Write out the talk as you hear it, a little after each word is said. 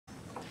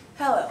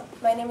Hello,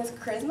 my name is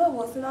Karizma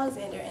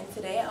Wilson-Alexander, and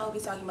today I will be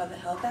talking about the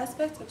health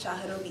aspects of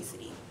childhood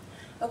obesity.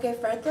 Okay,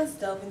 first let's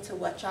delve into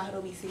what childhood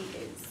obesity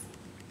is.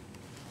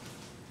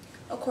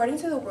 According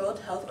to the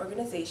World Health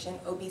Organization,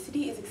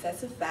 obesity is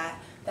excessive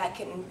fat that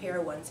can impair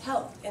one's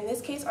health, in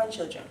this case on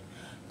children.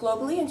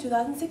 Globally, in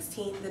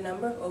 2016, the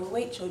number of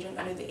overweight children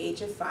under the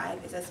age of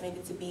 5 is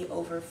estimated to be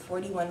over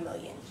 41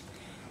 million.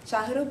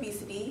 Childhood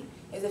obesity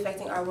is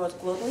affecting our world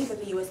globally,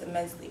 but the U.S.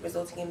 immensely,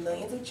 resulting in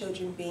millions of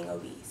children being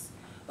obese.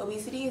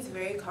 Obesity is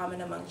very common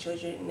among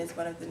children and is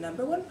one of the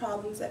 #1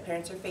 problems that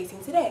parents are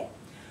facing today.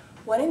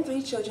 1 in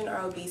 3 children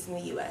are obese in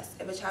the U.S.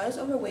 If a child is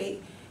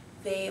overweight,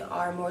 they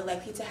are more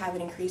likely to have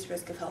an increased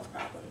risk of health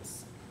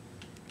problems.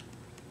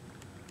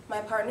 My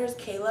partners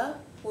Kayla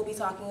will be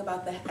talking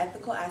about the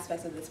ethical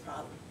aspects of this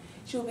problem.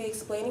 She will be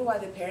explaining why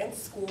the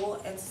parents, school,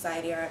 and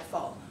society are at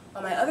fault,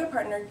 while my other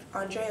partner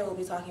Andrea will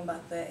be talking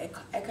about the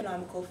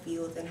economical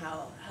fields and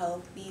how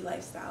healthy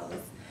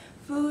lifestyles,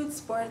 food,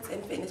 sports,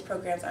 and fitness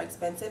programs are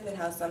expensive and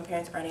how some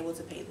parents aren't able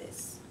to pay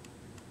this.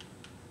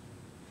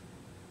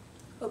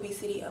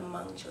 Obesity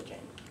among children.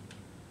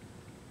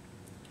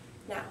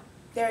 Now,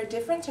 there are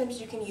different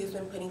terms you can use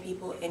when putting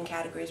people in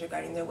categories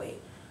regarding their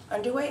weight: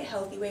 underweight,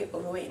 healthy weight,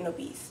 overweight, and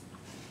obese,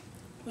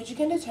 which you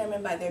can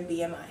determine by their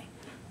BMI,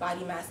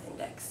 body mass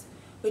index,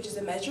 which is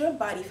a measure of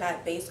body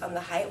fat based on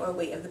the height or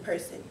weight of the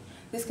person.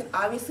 This can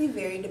obviously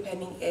vary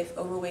depending if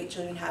overweight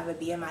children have a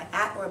BMI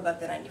at or above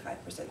the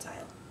 95th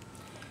percentile.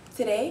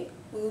 Today,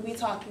 we will be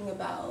talking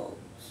about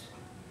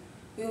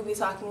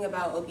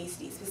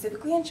obesity,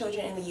 specifically in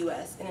children in the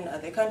U.S. and in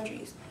other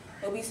countries.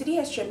 Obesity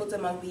has tripled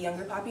among the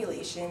younger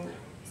population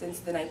since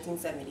the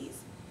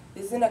 1970s.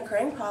 This is an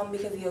occurring problem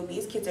because the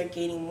obese kids are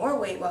gaining more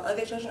weight while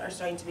other children are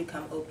starting to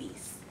become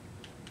obese.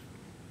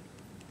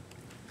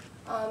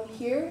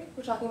 Here,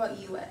 we're talking about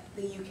the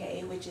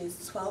UK, which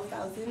is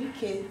 12,000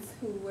 kids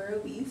who were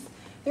obese.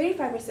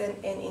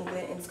 35% in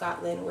England and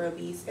Scotland were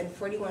obese, and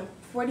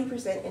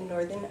 40% in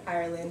Northern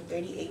Ireland,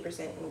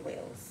 38% in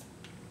Wales.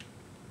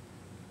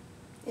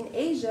 In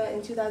Asia,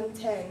 in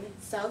 2010,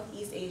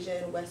 Southeast Asia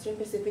and Western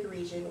Pacific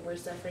region were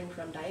suffering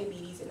from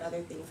diabetes and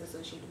other things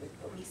associated with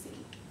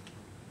obesity.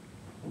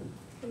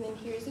 And then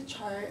here's a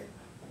chart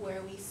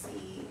where we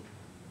see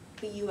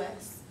the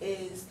U.S.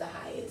 is the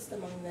highest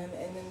among them,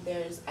 and then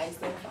there's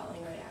Iceland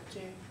following right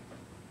after.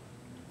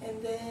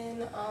 And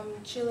then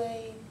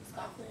Chile,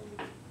 Scotland,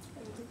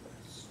 and the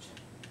rest.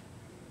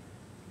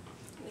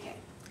 Okay,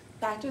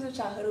 factors of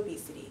childhood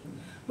obesity.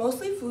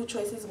 Mostly food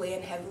choices weigh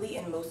in heavily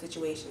in most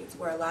situations,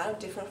 where a lot of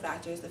different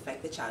factors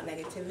affect the child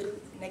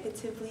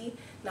negatively,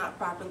 not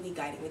properly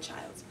guiding the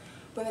child.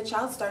 When the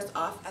child starts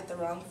off at the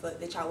wrong foot,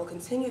 the child will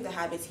continue the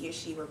habits he or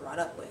she were brought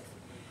up with.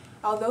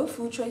 Although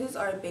food choices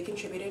are a big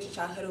contributor to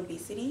childhood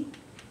obesity,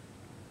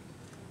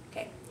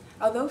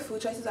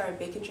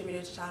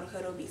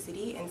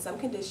 in some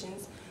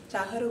conditions,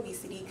 childhood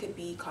obesity could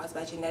be caused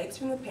by genetics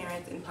from the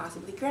parents and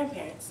possibly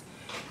grandparents.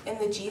 In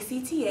the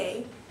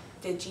GCTA,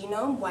 the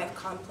genome-wide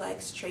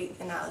complex trait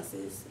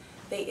analysis,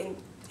 they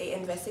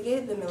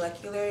investigated the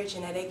molecular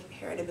genetic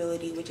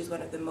heritability, which is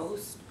one of the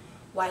most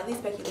widely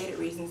speculated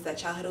reasons that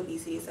childhood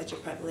obesity is such a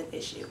prevalent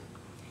issue.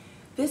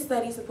 This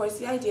study supports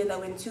the idea that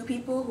when 2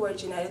 people who are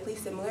genetically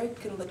similar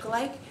can look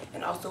alike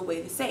and also weigh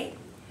the same.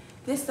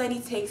 This study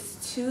takes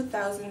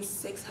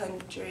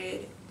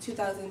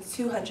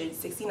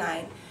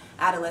 2,269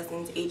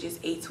 adolescents ages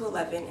 8 to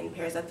 11 and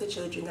pairs up the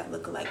children that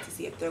look alike to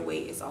see if their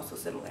weight is also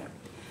similar.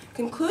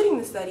 Concluding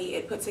the study,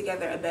 it put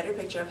together a better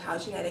picture of how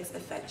genetics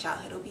affect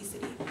childhood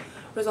obesity,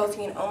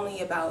 resulting in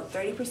only about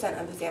 30%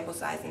 of the sample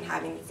size in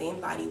having the same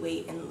body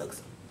weight and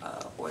looks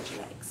or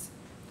genetics.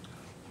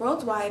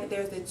 Worldwide,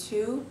 there's a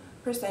 2%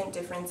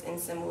 difference in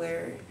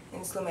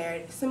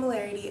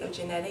similarity of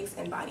genetics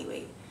and body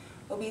weight.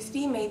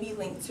 Obesity may be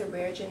linked to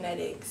rare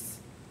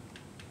genetics,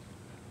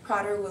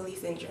 Prader-Willi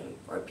syndrome,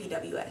 or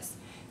PWS.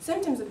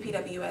 Symptoms of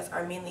PWS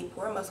are mainly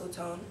poor muscle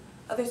tone.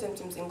 Other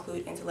symptoms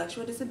include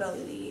intellectual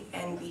disability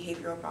and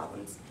behavioral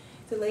problems.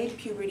 Delayed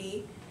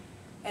puberty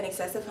and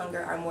excessive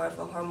hunger are more of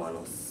a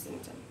hormonal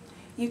symptom.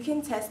 You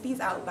can test these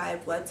out by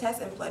blood tests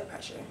and blood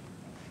pressure.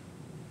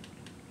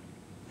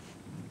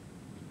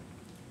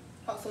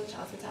 Also,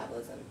 child's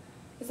metabolism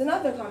is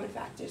another common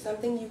factor,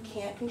 something you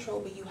can't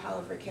control, but you,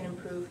 however, can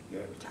improve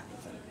your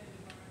metabolism.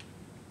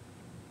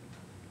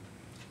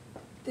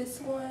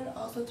 This one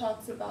also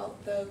talks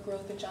about the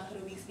growth in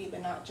childhood obesity, but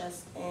not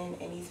just in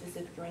any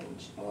specific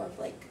range, more of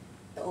like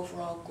the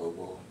overall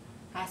global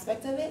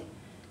aspect of it.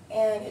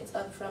 And it's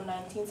up from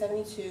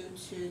 1972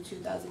 to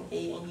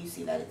 2008, and you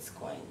see that it's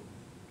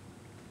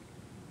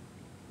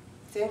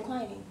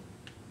inclining.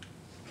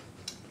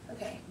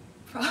 Okay,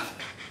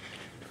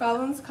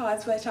 problems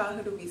caused by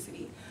childhood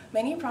obesity.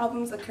 Many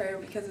problems occur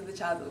because of the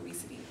child's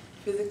obesity,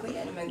 physically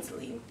and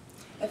mentally,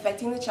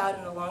 affecting the child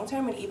in the long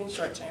term and even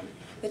short term.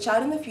 The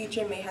child in the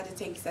future may have to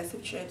take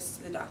excessive trips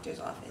to the doctor's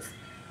office.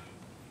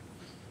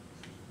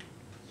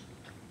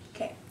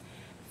 Okay,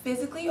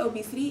 physically,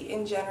 obesity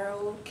in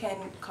general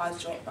can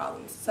cause joint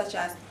problems, such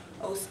as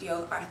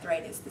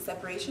osteoarthritis, the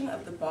separation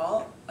of the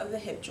ball of the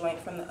hip joint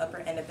from the upper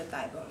end of the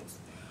thigh bones.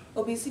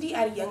 Obesity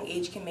at a young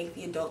age can make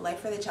the adult life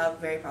for the child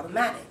very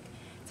problematic.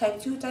 Type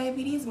 2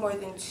 diabetes, more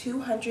than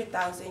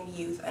 200,000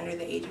 youth under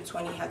the age of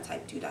 20 have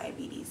type 2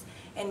 diabetes,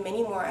 and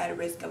many more are at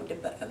risk of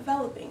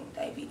developing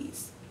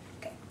diabetes.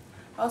 Okay.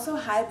 Also,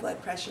 high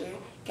blood pressure,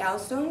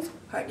 gallstones,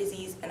 heart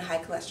disease, and high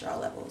cholesterol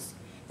levels.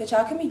 The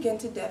child can begin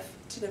to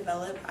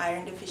develop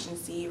iron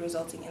deficiency,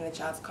 resulting in the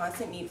child's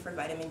constant need for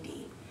vitamin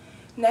D.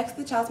 Next,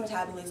 the child's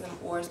metabolism,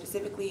 or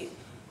specifically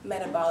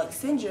metabolic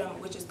syndrome,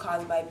 which is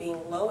caused by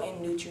being low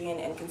in nutrient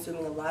and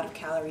consuming a lot of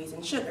calories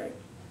and sugar.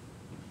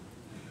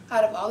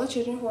 Out of all the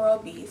children who are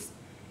obese,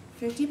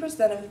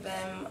 50% of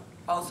them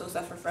also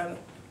suffer from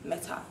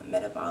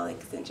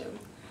metabolic syndrome.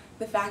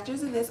 The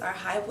factors of this are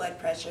high blood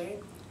pressure,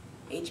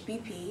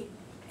 HBP,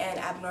 and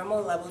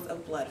abnormal levels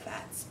of blood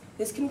fats.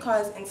 This can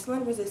cause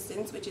insulin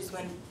resistance, which is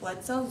when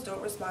blood cells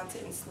don't respond to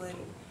insulin,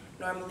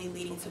 normally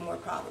leading to more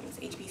problems,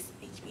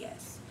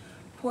 HBS.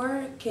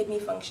 Poor kidney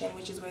function,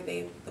 which is where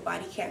the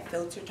body can't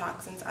filter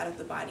toxins out of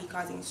the body,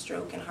 causing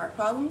stroke and heart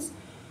problems.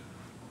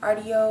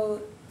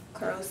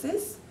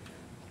 Arteriosclerosis.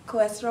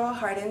 Cholesterol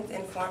hardens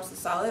and forms a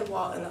solid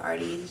wall in the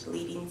arteries,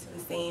 leading to the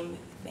same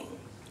thing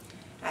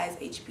as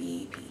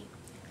HBP.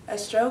 A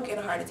stroke and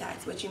heart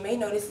attacks. What you may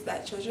notice is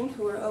that children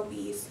who are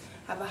obese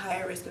have a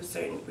higher risk of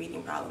certain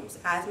breathing problems,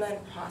 asthma,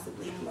 and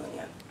possibly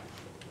pneumonia.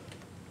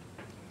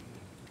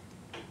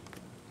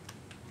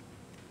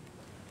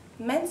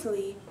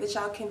 Mentally, the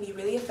child can be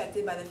really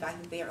affected by the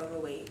fact that they are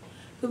overweight.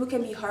 People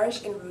can be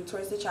harsh and rude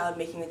towards the child,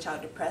 making the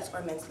child depressed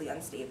or mentally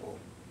unstable.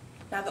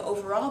 Now, the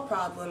overall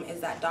problem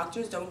is that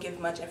doctors don't give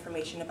much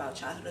information about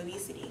childhood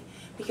obesity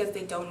because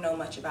they don't know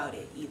much about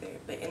it either.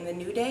 But in the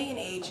new day and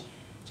age,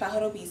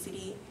 childhood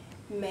obesity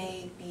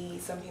may be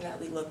something that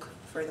we look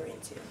further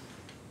into.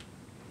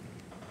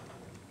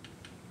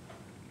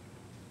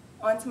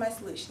 On to my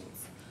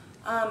solutions.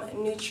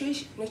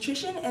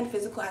 Nutrition and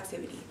physical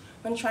activity.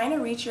 When trying to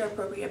reach your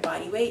appropriate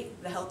body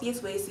weight, the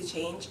healthiest ways to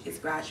change is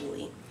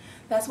gradually.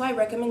 That's why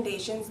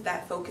recommendations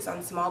that focus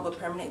on small but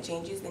permanent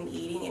changes in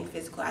eating and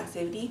physical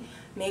activity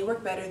may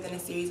work better than a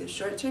series of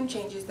short-term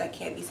changes that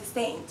can't be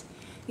sustained.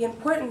 The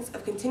importance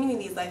of continuing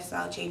these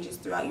lifestyle changes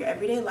throughout your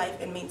everyday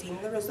life and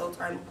maintaining the results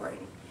are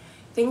important.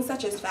 Things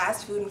such as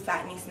fast food and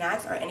fattening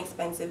snacks are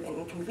inexpensive and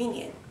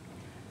inconvenient.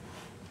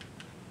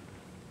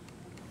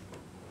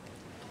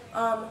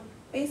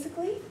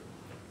 Basically,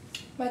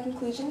 my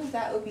conclusion is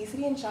that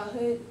obesity in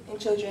childhood and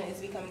children is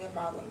becoming a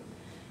problem,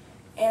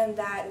 and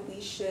that we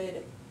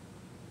should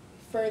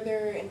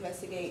further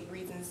investigate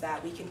reasons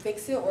that we can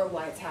fix it or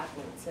why it's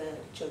happening to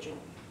children.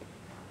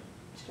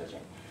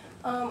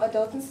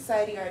 Adults in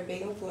society are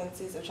big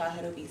influences of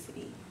childhood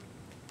obesity.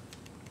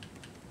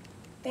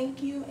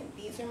 Thank you, and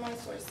these are my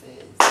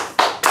sources.